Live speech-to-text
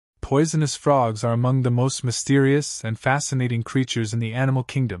poisonous frogs are among the most mysterious and fascinating creatures in the animal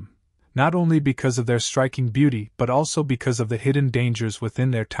kingdom, not only because of their striking beauty but also because of the hidden dangers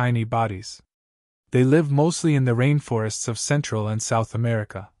within their tiny bodies. They live mostly in the rainforests of Central and South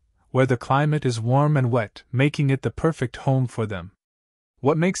America, where the climate is warm and wet, making it the perfect home for them.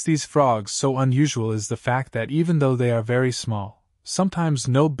 What makes these frogs so unusual is the fact that even though they are very small, sometimes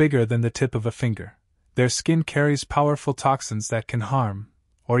no bigger than the tip of a finger, their skin carries powerful toxins that can harm,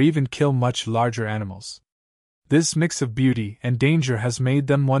 or even kill much larger animals. This mix of beauty and danger has made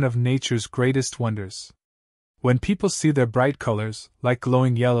them one of nature's greatest wonders. When people see their bright colors, like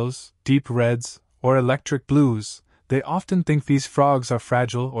glowing yellows, deep reds, or electric blues, they often think these frogs are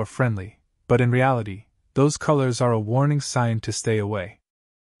fragile or friendly, but in reality, those colors are a warning sign to stay away.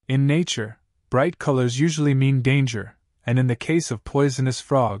 In nature, bright colors usually mean danger, and in the case of poisonous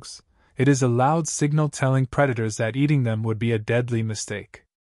frogs, it is a loud signal telling predators that eating them would be a deadly mistake.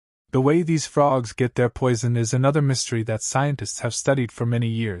 The way these frogs get their poison is another mystery that scientists have studied for many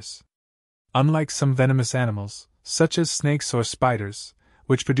years. Unlike some venomous animals, such as snakes or spiders,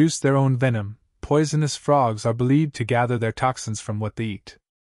 which produce their own venom, poisonous frogs are believed to gather their toxins from what they eat.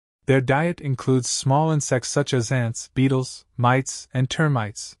 Their diet includes small insects such as ants, beetles, mites, and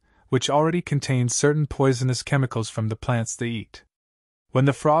termites, which already contain certain poisonous chemicals from the plants they eat. When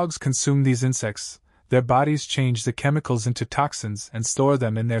the frogs consume these insects, their bodies change the chemicals into toxins and store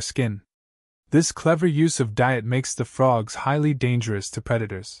them in their skin. This clever use of diet makes the frogs highly dangerous to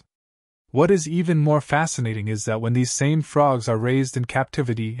predators. What is even more fascinating is that when these same frogs are raised in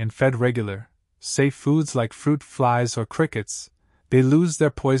captivity and fed regular, safe foods like fruit flies or crickets, they lose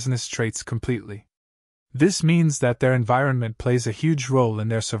their poisonous traits completely. This means that their environment plays a huge role in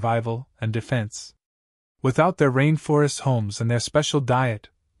their survival and defense. Without their rainforest homes and their special diet,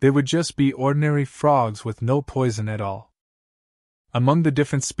 they would just be ordinary frogs with no poison at all. Among the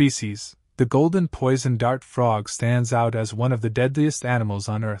different species, the golden poison dart frog stands out as one of the deadliest animals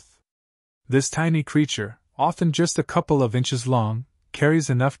on Earth. This tiny creature, often just a couple of inches long,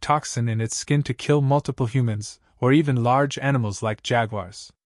 carries enough toxin in its skin to kill multiple humans, or even large animals like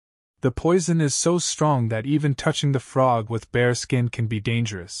jaguars. The poison is so strong that even touching the frog with bare skin can be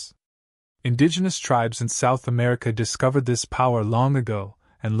dangerous. Indigenous tribes in South America discovered this power long ago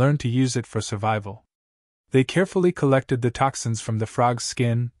and learned to use it for survival. They carefully collected the toxins from the frog's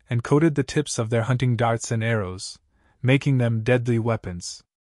skin and coated the tips of their hunting darts and arrows, making them deadly weapons.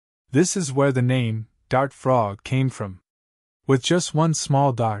 This is where the name, dart frog, came from. With just one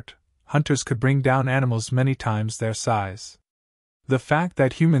small dart, hunters could bring down animals many times their size. The fact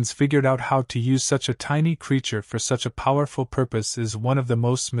that humans figured out how to use such a tiny creature for such a powerful purpose is one of the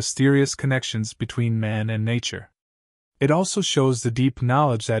most mysterious connections between man and nature. It also shows the deep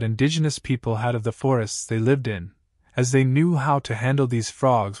knowledge that indigenous people had of the forests they lived in, as they knew how to handle these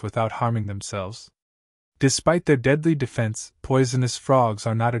frogs without harming themselves. Despite their deadly defense, poisonous frogs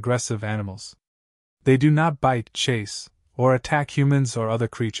are not aggressive animals. They do not bite, chase, or attack humans or other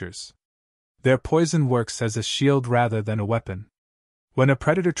creatures. Their poison works as a shield rather than a weapon. When a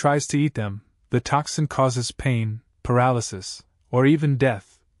predator tries to eat them, the toxin causes pain, paralysis, or even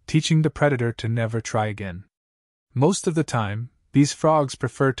death, teaching the predator to never try again. Most of the time, these frogs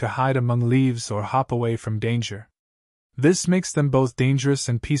prefer to hide among leaves or hop away from danger. This makes them both dangerous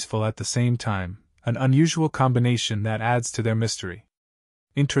and peaceful at the same time, an unusual combination that adds to their mystery.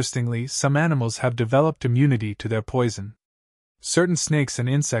 Interestingly, some animals have developed immunity to their poison. Certain snakes and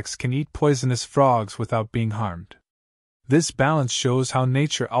insects can eat poisonous frogs without being harmed. This balance shows how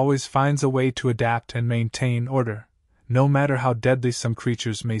nature always finds a way to adapt and maintain order, no matter how deadly some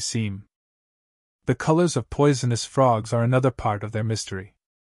creatures may seem. The colors of poisonous frogs are another part of their mystery.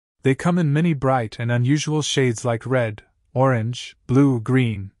 They come in many bright and unusual shades like red, orange, blue,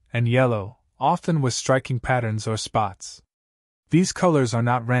 green, and yellow, often with striking patterns or spots. These colors are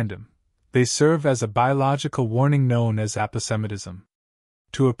not random. They serve as a biological warning known as aposematism.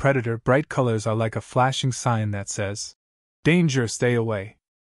 To a predator, bright colors are like a flashing sign that says, "Danger, stay away."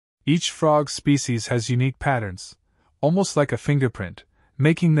 Each frog species has unique patterns, almost like a fingerprint,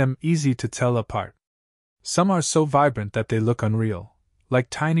 making them easy to tell apart. Some are so vibrant that they look unreal,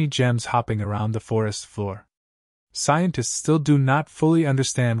 like tiny gems hopping around the forest floor. Scientists still do not fully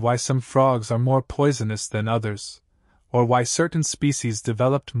understand why some frogs are more poisonous than others, or why certain species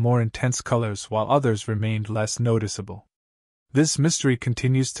developed more intense colors while others remained less noticeable. This mystery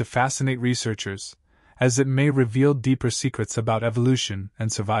continues to fascinate researchers, as it may reveal deeper secrets about evolution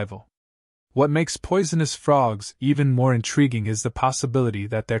and survival. What makes poisonous frogs even more intriguing is the possibility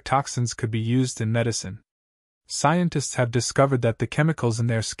that their toxins could be used in medicine. Scientists have discovered that the chemicals in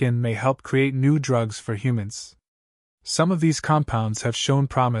their skin may help create new drugs for humans. Some of these compounds have shown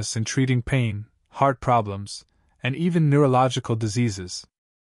promise in treating pain, heart problems, and even neurological diseases.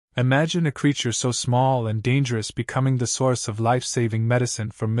 Imagine a creature so small and dangerous becoming the source of life-saving medicine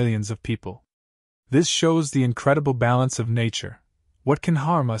for millions of people. This shows the incredible balance of nature. What can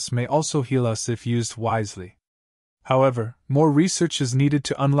harm us may also heal us if used wisely. However, more research is needed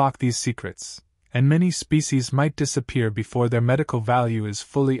to unlock these secrets, and many species might disappear before their medical value is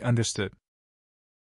fully understood.